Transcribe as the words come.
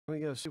Here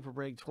we go, Super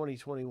Break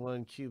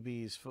 2021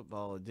 QB's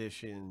Football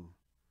Edition.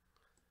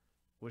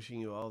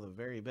 Wishing you all the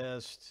very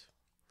best.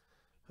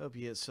 Hope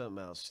you get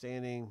something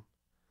outstanding.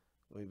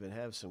 We've been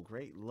having some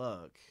great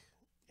luck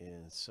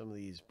in some of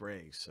these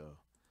breaks, so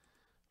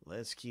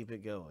let's keep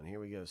it going. Here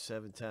we go,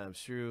 7 times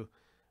through.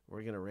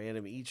 We're going to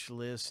random each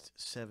list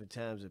 7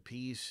 times a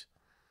piece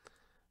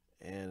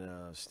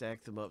and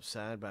stack them up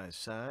side by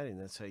side, and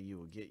that's how you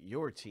will get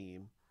your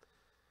team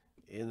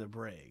in the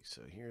break.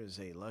 So here is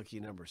a lucky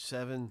number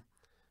 7,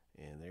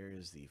 and there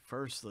is the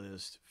first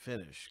list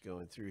finished.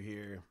 Going through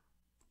here.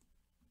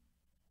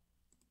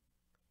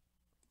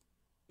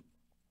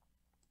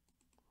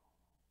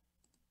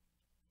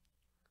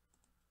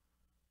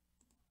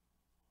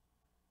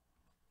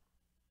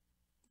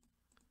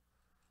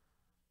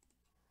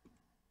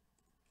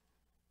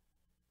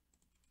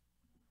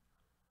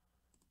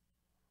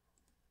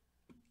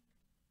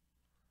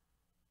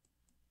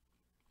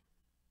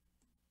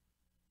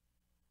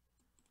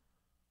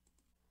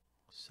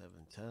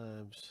 Seven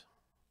times.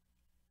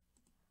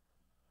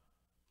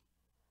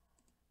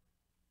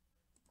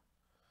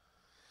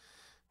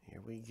 Here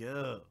we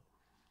go.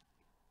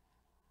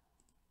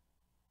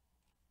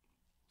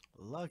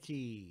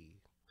 Lucky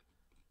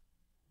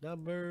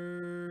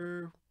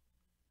number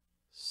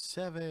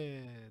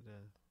 7.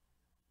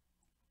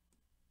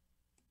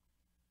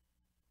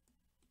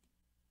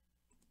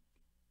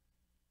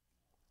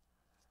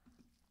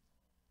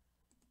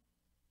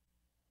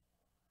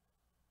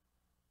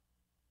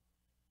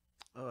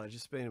 Oh, I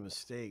just made a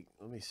mistake.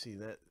 Let me see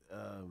that.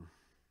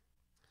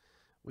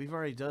 We've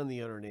already done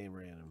the owner name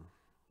random.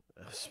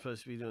 I was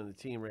supposed to be doing the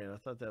team random. I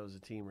thought that was a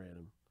team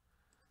random.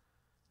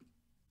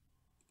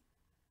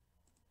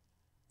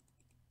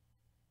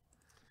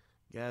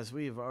 Guys,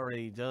 we have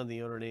already done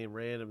the owner name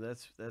random.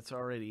 That's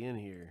already in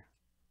here.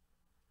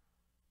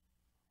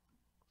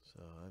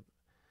 So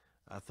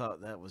I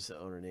thought that was the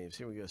owner names.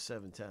 Here we go,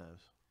 7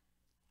 times.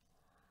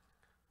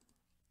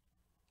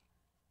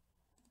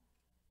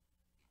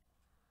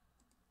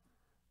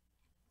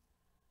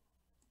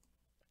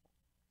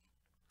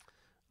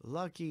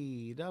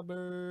 Lucky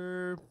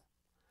number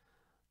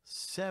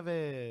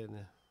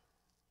 7.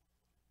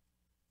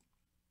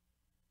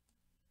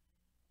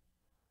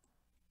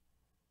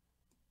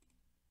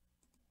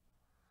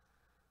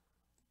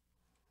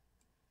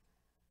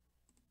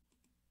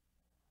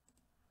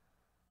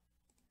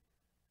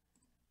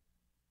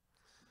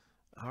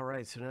 All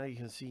right, so now you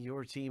can see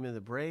your team in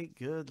the break.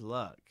 Good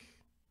luck.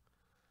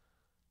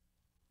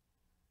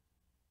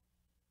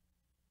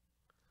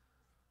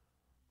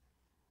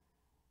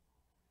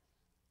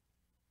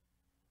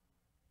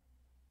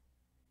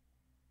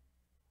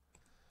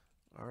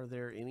 Are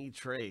there any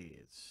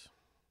trades?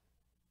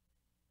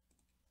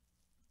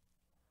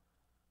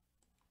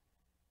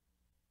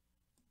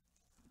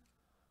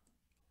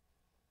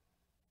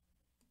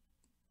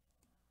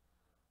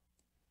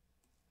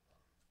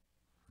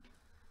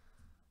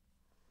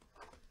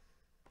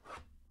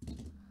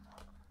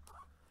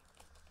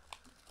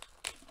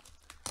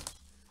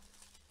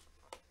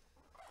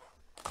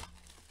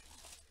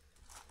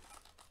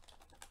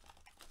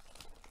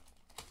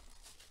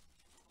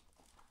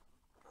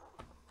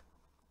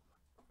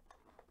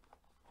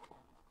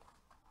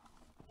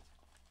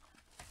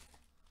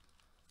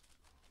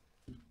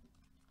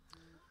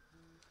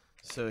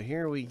 So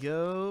here we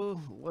go.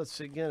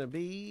 What's it going to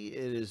be?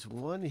 It is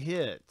one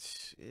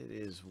hit. It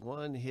is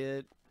one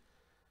hit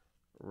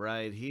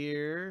right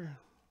here.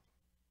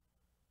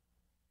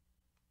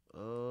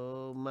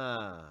 Oh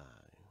my.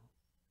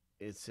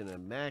 It's an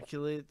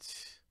immaculate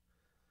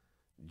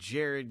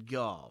Jared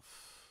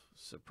Goff.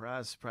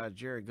 Surprise, surprise,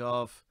 Jared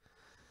Goff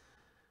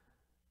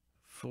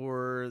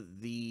for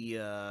the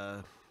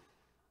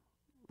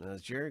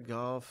Jared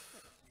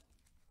Goff.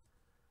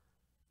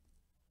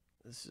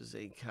 This is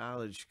a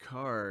college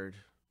card,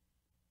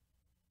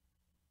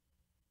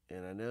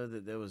 and I know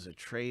that there was a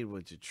trade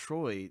with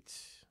Detroit,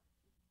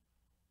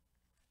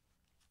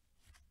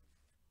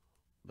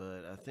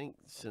 but I think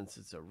since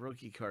it's a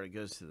rookie card, it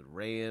goes to the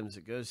Rams.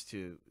 It goes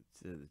to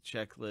the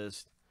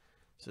checklist.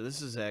 So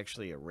this is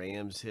actually a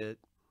Rams hit.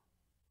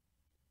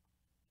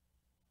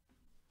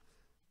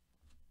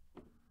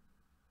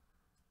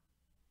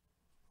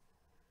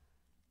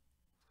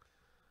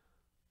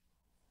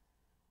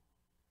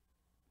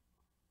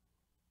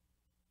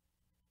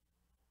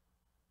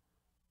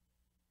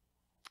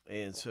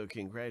 And so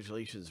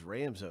congratulations,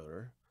 Rams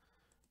owner,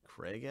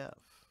 Craig F.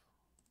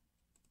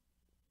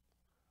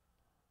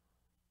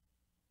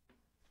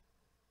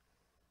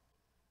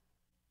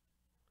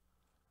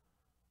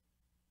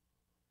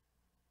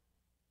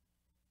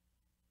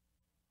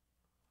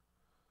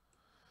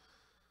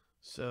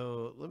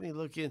 So let me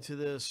look into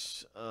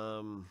this.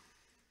 The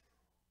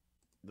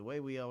way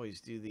we always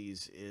do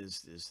these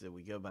is that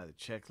we go by the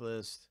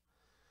checklist.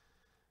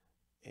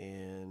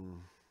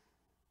 And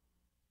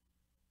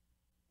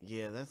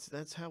yeah,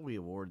 that's how we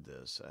award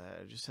this.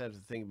 I just had to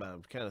think about it.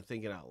 I'm kind of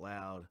thinking out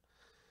loud.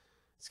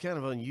 It's kind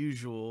of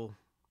unusual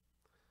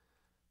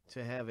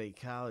to have a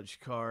college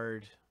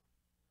card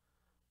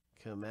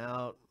come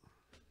out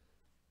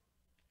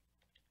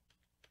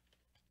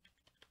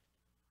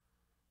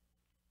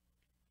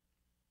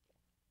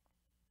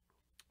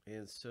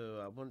And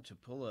so I wanted to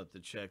pull up the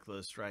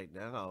checklist right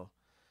now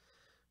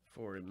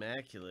for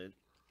Immaculate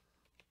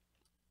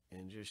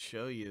and just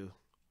show you,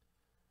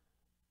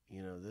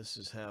 this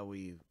is how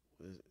we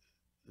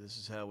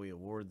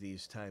award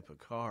these type of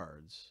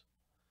cards.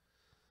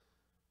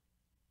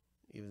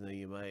 Even though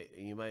you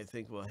might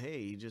think, well,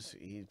 hey,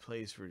 he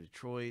plays for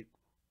Detroit.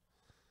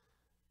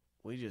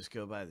 We just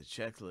go by the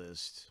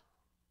checklist,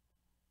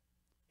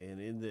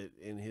 and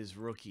in his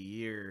rookie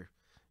year,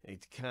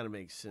 it kind of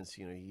makes sense.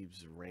 He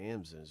was the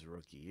Rams in his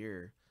rookie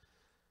year,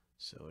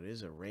 so it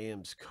is a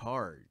Rams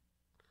card.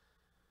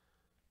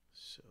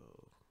 So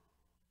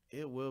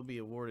it will be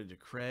awarded to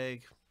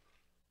Craig.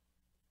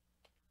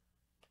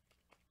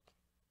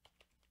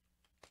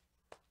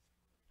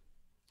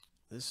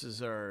 This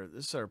is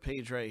our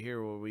page right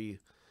here where we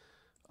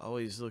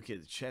always look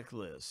at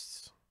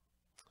checklists.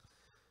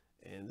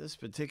 And this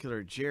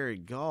particular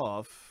Jared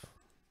Goff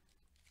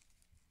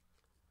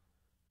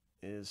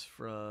is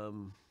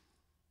from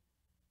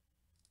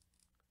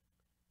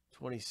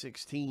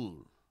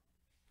 2016.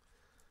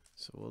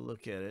 So we'll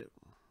look at it.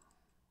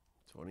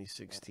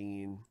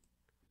 2016.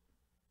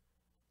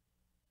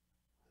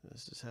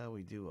 This is how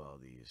we do all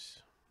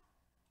these.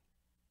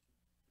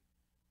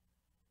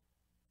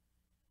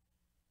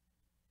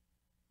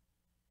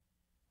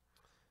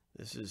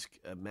 This is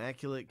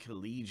Immaculate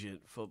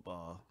Collegiate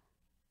Football.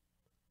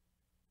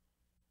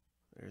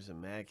 There's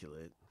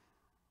Immaculate.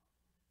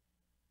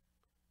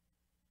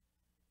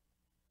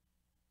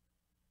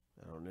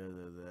 I don't know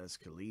that that's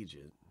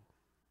collegiate.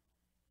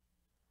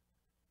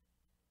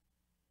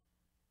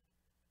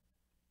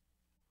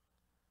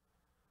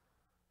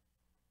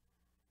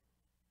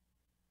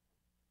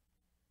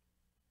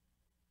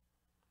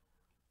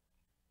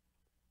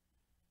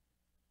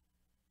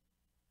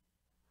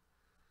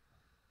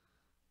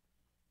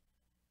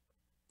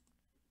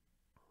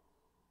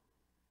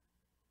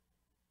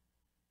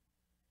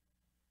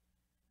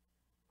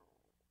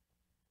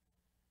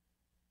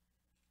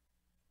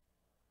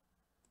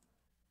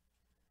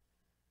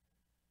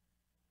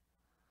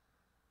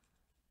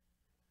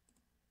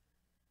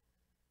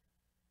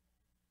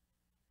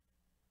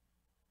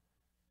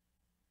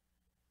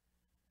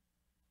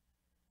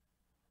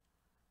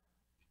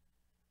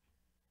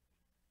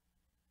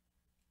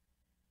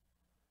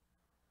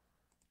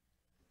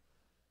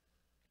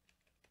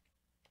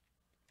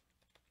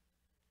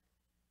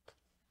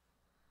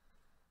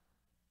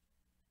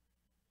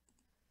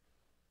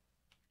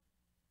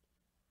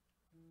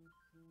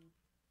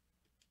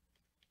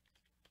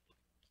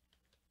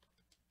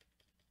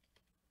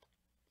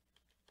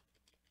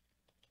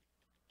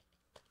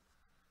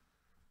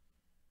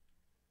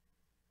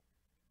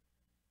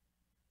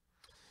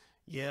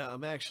 Yeah,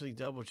 I'm actually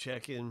double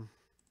checking.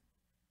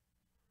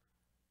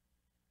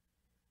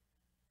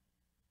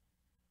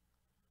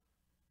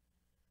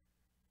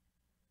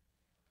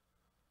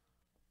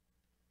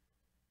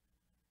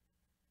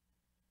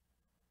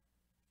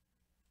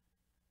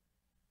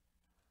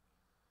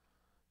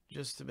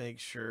 Just to make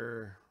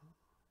sure,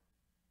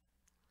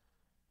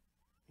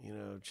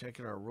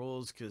 checking our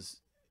rules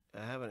because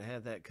I haven't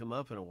had that come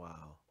up in a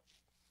while.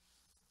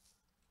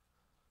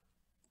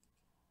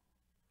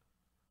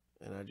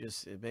 And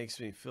it makes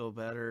me feel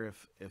better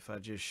if I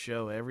just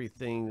show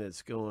everything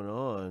that's going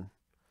on.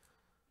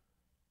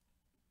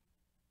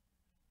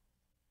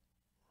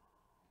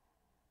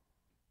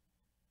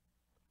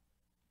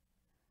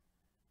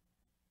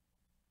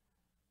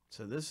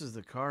 So this is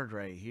the card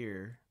right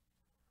here.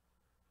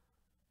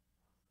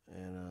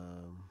 And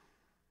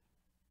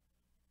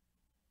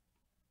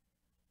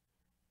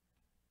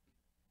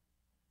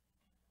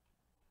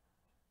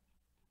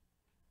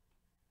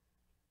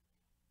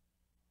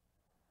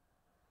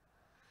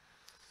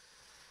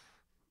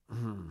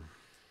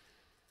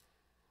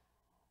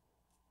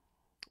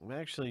I'm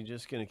actually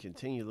just going to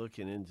continue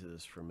looking into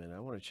this for a minute. I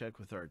want to check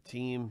with our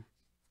team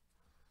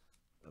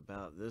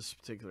about this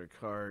particular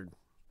card.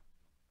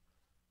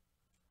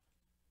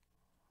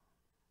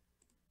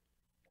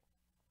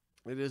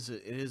 It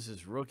is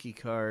his rookie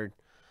card.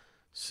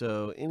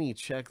 So any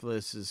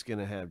checklist is going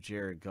to have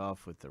Jared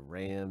Goff with the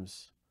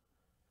Rams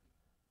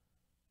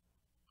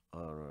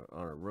on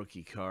a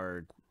rookie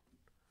card.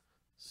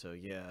 So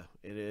yeah,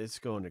 it's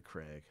going to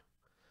Craig.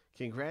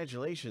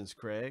 Congratulations,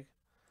 Craig.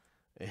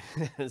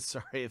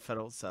 Sorry if I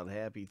don't sound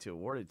happy to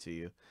award it to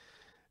you.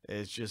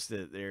 It's just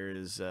that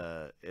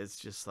it's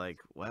just like,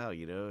 wow,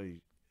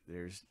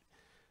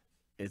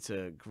 it's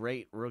a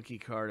great rookie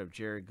card of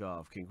Jared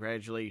Goff.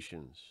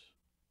 Congratulations.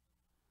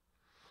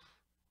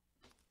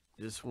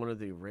 Just one of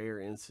the rare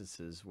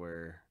instances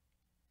where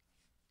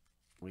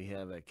we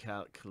have a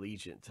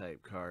collegiate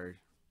type card.